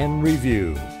 and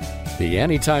review. The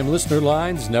Anytime listener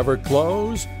lines never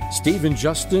close. Steve and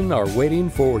Justin are waiting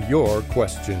for your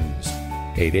questions.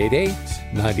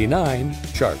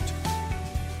 888-99-CHART.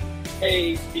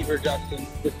 Hey, Steve or Justin.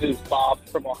 This is Bob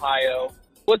from Ohio.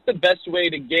 What's the best way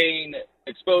to gain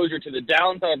exposure to the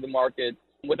downside of the market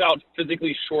without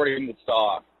physically shorting the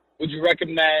stock? Would you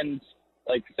recommend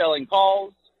selling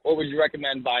calls, or would you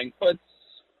recommend buying puts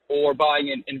or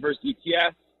buying an inverse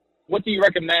ETF? What do you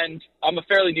recommend? I'm a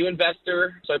fairly new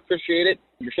investor, so I appreciate it.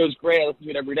 Your show's great. I listen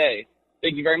to it every day.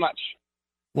 Thank you very much.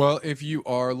 Well, if you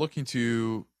are looking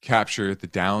to capture the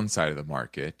downside of the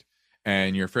market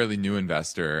and you're a fairly new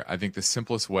investor, I think the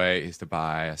simplest way is to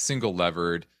buy a single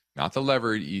levered, not the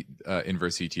levered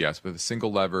inverse ETFs, but the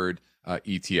single levered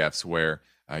ETFs where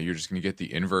you're just going to get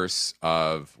the inverse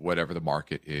of whatever the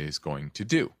market is going to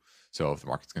do. So if the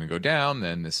market's going to go down,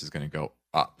 then this is going to go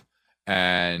up.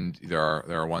 And there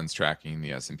are ones tracking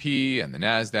the S&P and the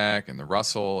NASDAQ and the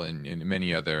Russell and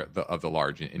many other of the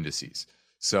large indices.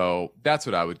 So that's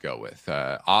what I would go with.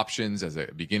 Options as a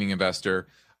beginning investor,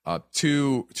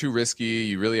 too risky.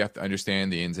 You really have to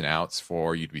understand the ins and outs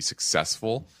for you to be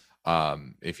successful.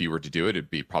 If you were to do it, it'd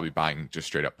be probably buying just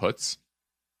straight up puts.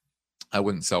 I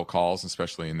wouldn't sell calls,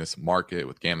 especially in this market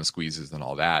with gamma squeezes and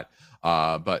all that.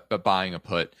 But buying a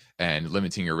put and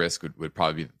limiting your risk would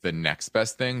probably be the next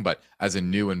best thing. But as a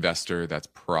new investor, that's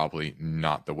probably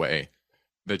not the way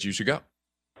that you should go.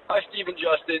 Hi, Steve and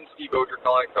Justin. Steve Oger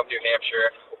calling from New Hampshire,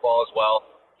 football as well.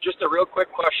 Just a real quick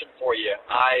question for you.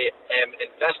 I am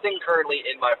investing currently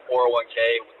in my 401k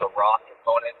with the Roth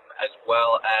component as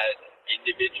well as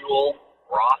individual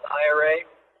Roth IRA.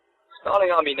 It's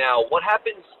dawning on me now, what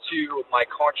happens to my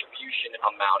contribution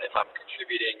amount if I'm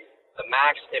contributing the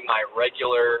max in my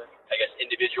regular,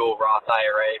 individual Roth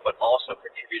IRA, but also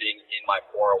contributing in my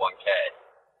 401k?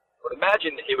 I would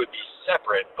imagine it would be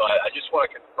separate, but I just want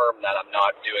to confirm that I'm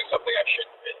not doing something I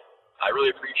shouldn't be. I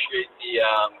really appreciate the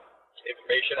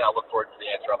information, and I look forward to the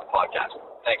answer on the podcast.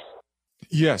 Thanks.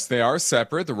 Yes, they are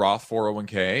separate. The Roth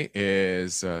 401k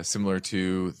is similar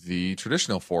to the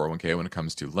traditional 401k when it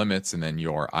comes to limits, and then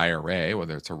your IRA,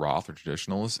 whether it's a Roth or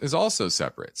traditional, is also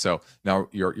separate. So now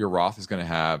your Roth is going to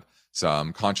have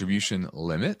some contribution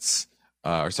limits,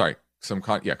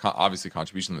 obviously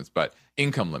contribution limits, but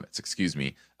income limits,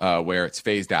 where it's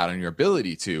phased out on your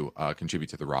ability to contribute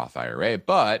to the Roth IRA.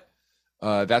 But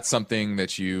that's something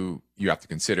that you have to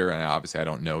consider. And obviously, I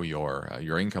don't know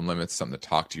your income limits, something to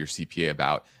talk to your CPA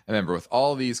about. And remember, with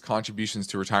all these contributions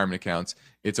to retirement accounts,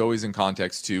 it's always in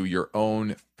context to your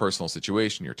own personal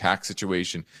situation, your tax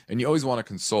situation. And you always want to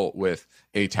consult with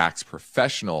a tax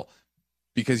professional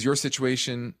because your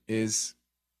situation is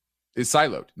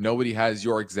siloed. Nobody has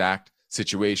your exact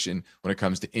situation when it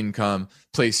comes to income,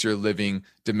 place you're living,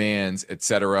 demands,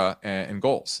 etc., and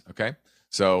goals. Okay.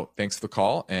 So thanks for the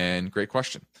call and great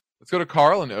question. Let's go to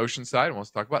Carl in Oceanside and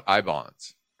wants to talk about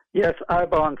I-bonds. Yes,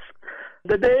 I-bonds.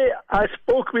 The day I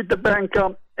spoke with the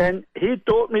banker, and he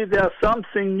told me there's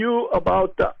something new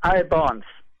about the I-bonds.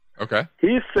 Okay.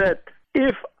 He said,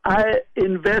 if I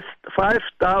invest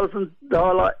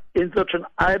 $5,000 in such an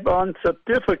I-bond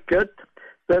certificate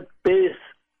that pays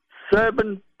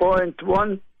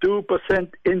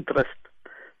 7.12% interest,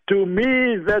 to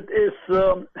me that is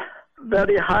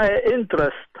very high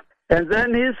interest. And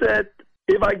then he said,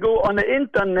 if I go on the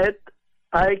internet,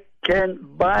 I can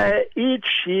buy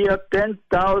each year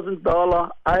 $10,000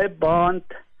 I-bond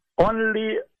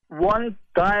only one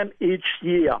time each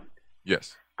year.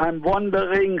 Yes. I'm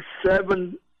wondering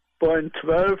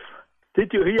 7.12.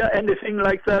 Did you hear anything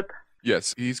like that?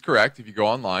 Yes, he's correct. If you go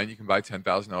online, you can buy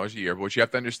 $10,000 a year. But what you have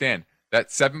to understand, that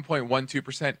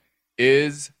 7.12%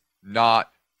 is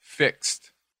not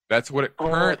fixed. That's what it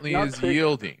currently is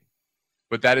yielding.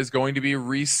 But that is going to be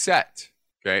reset.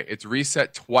 Okay, it's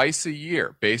reset twice a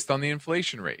year based on the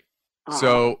inflation rate.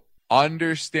 So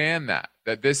understand that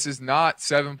this is not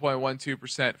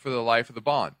 7.12% for the life of the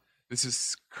bond. This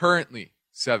is currently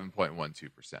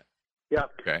 7.12%. Yeah.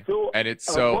 Okay. So, and it's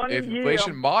if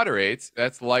inflation moderates,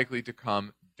 that's likely to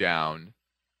come down.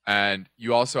 And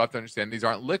you also have to understand these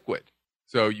aren't liquid.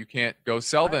 So you can't go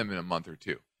sell them in a month or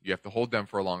two. You have to hold them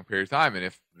for a long period of time. And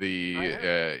if the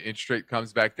interest rate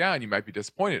comes back down, you might be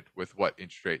disappointed with what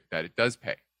interest rate that it does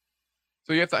pay.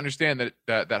 So you have to understand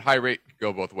that high rate can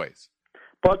go both ways.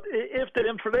 But if the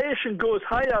inflation goes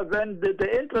higher, then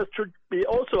the interest should be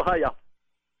also higher.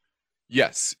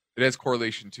 Yes, it has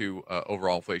correlation to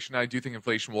overall inflation. I do think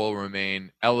inflation will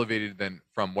remain elevated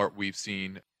from what we've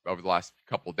seen over the last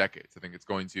couple of decades. I think it's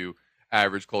going to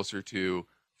average closer to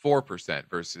 4%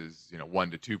 versus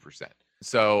 1 to 2%.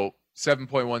 So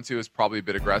 7.12 is probably a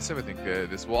bit aggressive. I think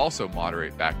this will also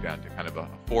moderate back down to kind of a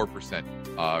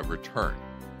 4% return.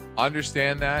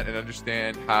 Understand that and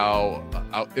understand how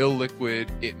illiquid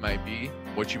it might be,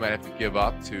 what you might have to give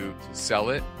up to sell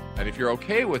it. And if you're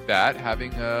okay with that,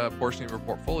 having a portion of your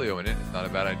portfolio in it is not a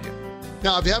bad idea.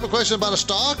 Now, if you have a question about a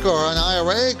stock or an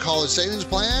IRA, college savings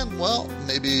plan, well,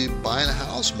 maybe buying a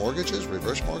house, mortgages,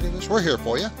 reverse mortgages, we're here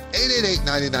for you.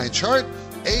 888-99-CHART,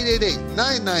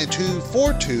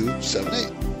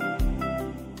 888-992-4278.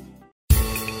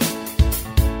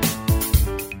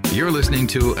 You're listening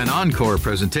to an encore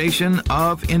presentation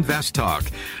of Invest Talk.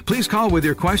 Please call with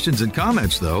your questions and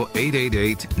comments, though,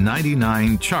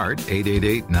 888-99-CHART,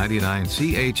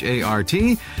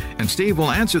 888-99-CHART, and Steve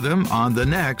will answer them on the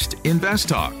next Invest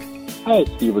Talk. Hi,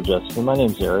 Steve or Justin. My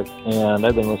name's Eric, and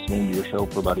I've been listening to your show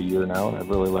for about a year now, and I've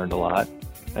really learned a lot.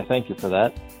 I thank you for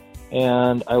that.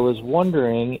 And I was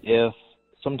wondering if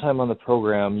sometime on the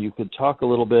program you could talk a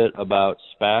little bit about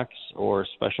SPACs or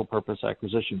special purpose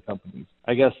acquisition companies.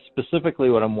 I guess specifically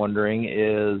what I'm wondering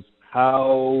is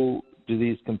how do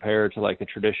these compare to like a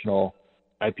traditional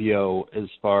IPO as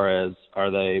far as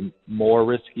are they more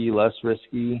risky, less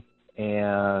risky?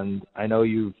 And I know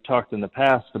you've talked in the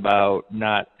past about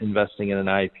not investing in an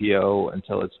IPO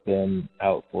until it's been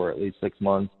out for at least 6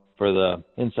 months for the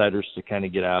insiders to kind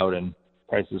of get out and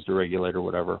prices to regulate or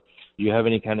whatever. Do you have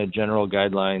any kind of general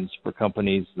guidelines for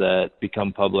companies that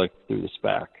become public through the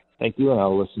SPAC? Thank you, and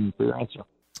I'll listen for your answer.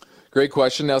 Great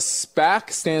question. Now,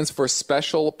 SPAC stands for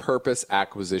Special Purpose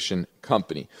Acquisition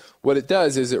Company. What it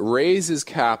does is it raises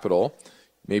capital,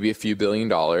 maybe a few $1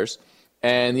 billion,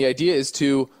 and the idea is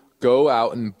to go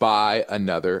out and buy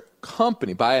another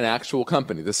company, buy an actual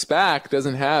company. The SPAC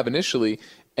doesn't have initially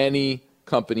any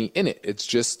company in it. It's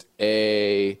just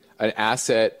an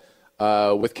asset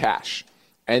with cash.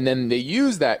 And then they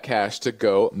use that cash to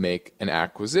go make an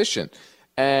acquisition.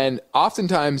 And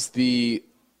oftentimes the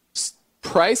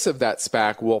price of that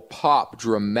SPAC will pop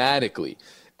dramatically.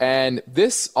 And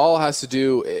this all has to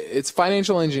do, it's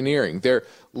financial engineering. They're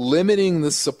limiting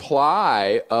the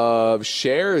supply of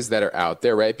shares that are out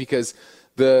there, right? Because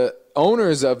the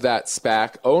owners of that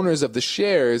SPAC, owners of the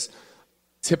shares,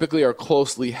 typically are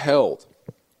closely held.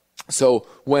 So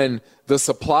when the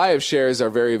supply of shares are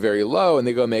very, very low and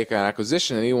they go make an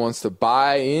acquisition and he wants to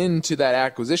buy into that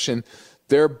acquisition,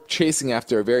 they're chasing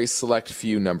after a very select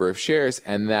few number of shares,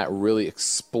 and that really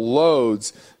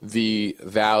explodes the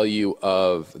value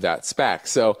of that SPAC.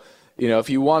 So, if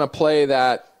you want to play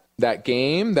that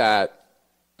game, that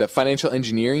financial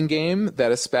engineering game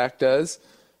that a SPAC does,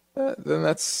 then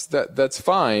that's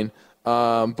fine.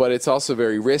 But it's also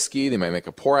very risky. They might make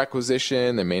a poor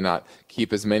acquisition. They may not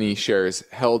keep as many shares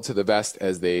held to the vest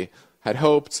as they had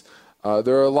hoped.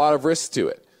 There are a lot of risks to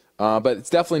it. but it's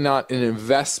definitely not an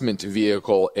investment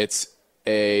vehicle. It's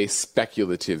a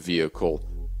speculative vehicle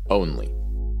only.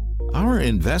 Our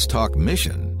InvestTalk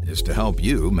mission is to help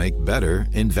you make better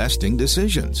investing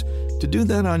decisions. To do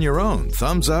that on your own,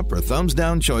 thumbs up or thumbs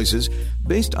down choices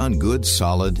based on good,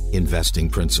 solid investing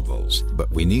principles. But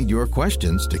we need your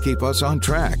questions to keep us on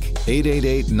track.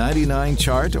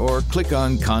 888-99-CHART or click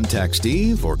on Contact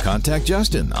Steve or Contact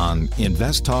Justin on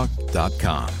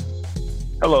investtalk.com.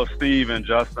 Hello, Steve and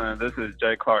Justin. This is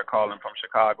Jay Clark calling from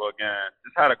Chicago again.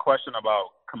 Just had a question about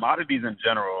commodities in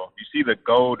general. You see the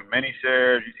gold mini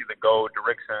shares, you see the gold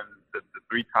Dirksen, the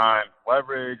 3 times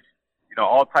leverage,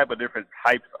 all type of different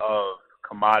types of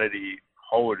commodity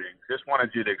holdings. Just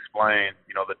wanted you to explain,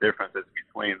 the differences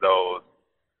between those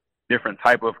different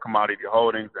type of commodity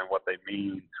holdings and what they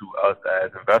mean to us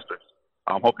as investors.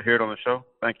 Hope to hear it on the show.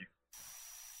 Thank you.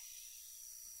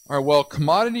 All right. Well,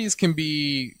 commodities can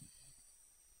be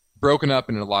broken up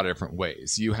in a lot of different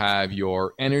ways. You have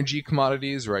your energy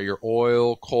commodities, right? Your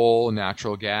oil, coal,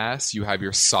 natural gas. You have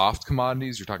your soft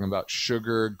commodities. You're talking about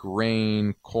sugar,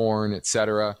 grain, corn,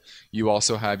 etc. You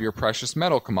also have your precious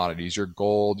metal commodities, your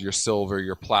gold, your silver,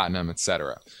 your platinum,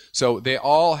 etc. So they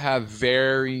all have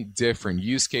very different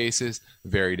use cases,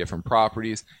 very different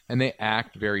properties, and they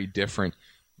act very different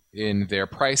in their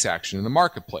price action in the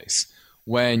marketplace.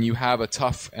 When you have a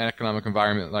tough economic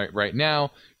environment like right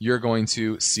now, you're going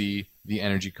to see the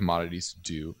energy commodities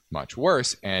do much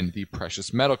worse and the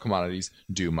precious metal commodities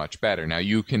do much better. Now,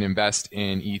 you can invest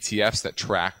in ETFs that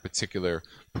track particular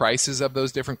prices of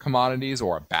those different commodities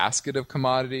or a basket of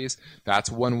commodities.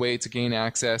 That's one way to gain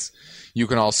access. You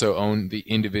can also own the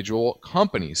individual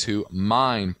companies who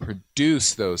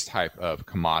produce those type of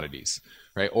commodities,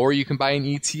 right? Or you can buy an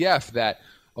ETF that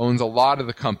owns a lot of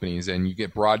the companies and you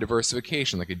get broad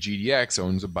diversification, like a GDX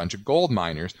owns a bunch of gold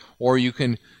miners. Or you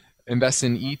can invest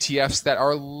in ETFs that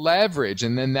are leveraged,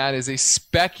 and then that is a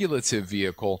speculative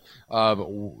vehicle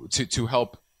to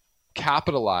help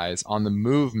capitalize on the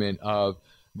movement of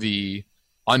the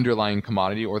underlying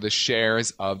commodity or the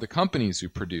shares of the companies who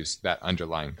produce that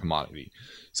underlying commodity.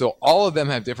 So all of them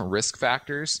have different risk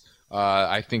factors.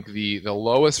 I think the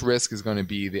lowest risk is going to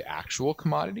be the actual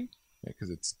commodity,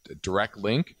 because it's a direct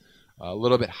link. A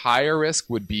little bit higher risk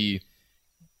would be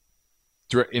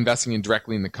investing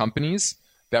directly in the companies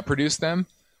that produce them.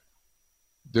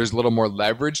 There's a little more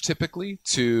leverage typically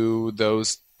to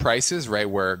those prices, right?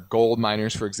 Where gold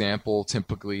miners, for example,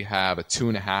 typically have a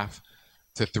 2.5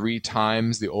 to 3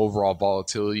 times the overall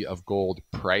volatility of gold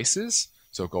prices.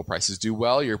 So if gold prices do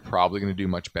well, you're probably going to do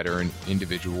much better in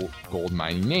individual gold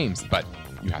mining names, but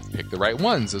you have to pick the right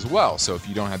ones as well. So if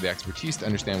you don't have the expertise to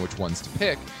understand which ones to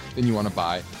pick, then you want to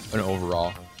buy an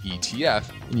overall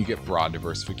ETF and you get broad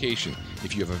diversification.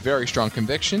 If you have a very strong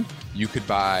conviction, you could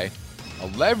buy a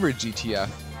leveraged ETF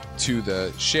to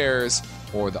the shares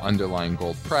or the underlying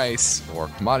gold price or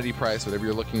commodity price, whatever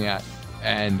you're looking at,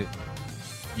 and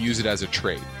use it as a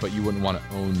trade, but you wouldn't want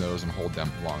to own those and hold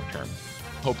them long term.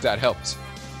 Hope that helps.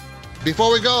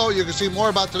 Before we go, you can see more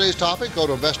about today's topic. Go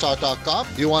to investtalk.com.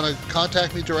 You want to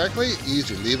contact me directly?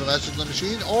 Easy. Leave a message in the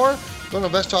machine or go to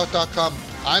investtalk.com.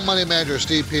 I'm Money Manager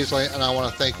Steve Peasley, and I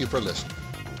want to thank you for listening.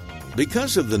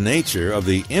 Because of the nature of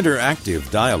the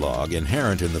interactive dialogue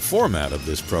inherent in the format of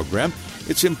this program,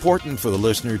 it's important for the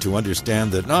listener to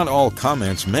understand that not all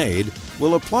comments made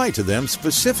will apply to them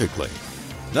specifically.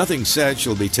 Nothing said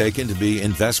shall be taken to be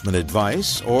investment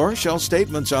advice, or shall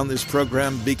statements on this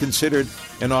program be considered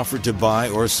an offer to buy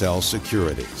or sell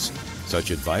securities.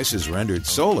 Such advice is rendered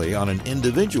solely on an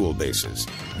individual basis,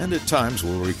 and at times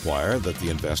will require that the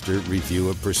investor review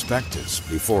a prospectus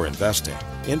before investing.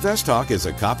 InvestTalk is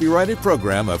a copyrighted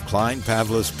program of Klein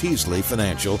Pavlis Peasley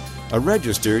Financial, a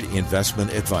registered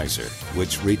investment advisor,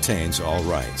 which retains all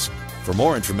rights. For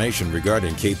more information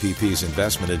regarding KPP's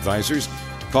investment advisors,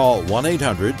 call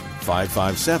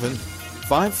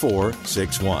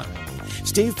 1-800-557-5461.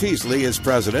 Steve Peasley is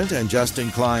President and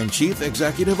Justin Klein Chief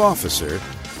Executive Officer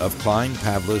of Klein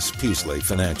Pavlis Peasley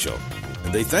Financial.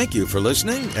 And they thank you for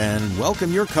listening and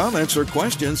welcome your comments or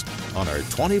questions on our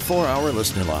 24-hour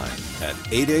listener line at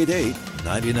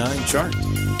 888-99-CHART.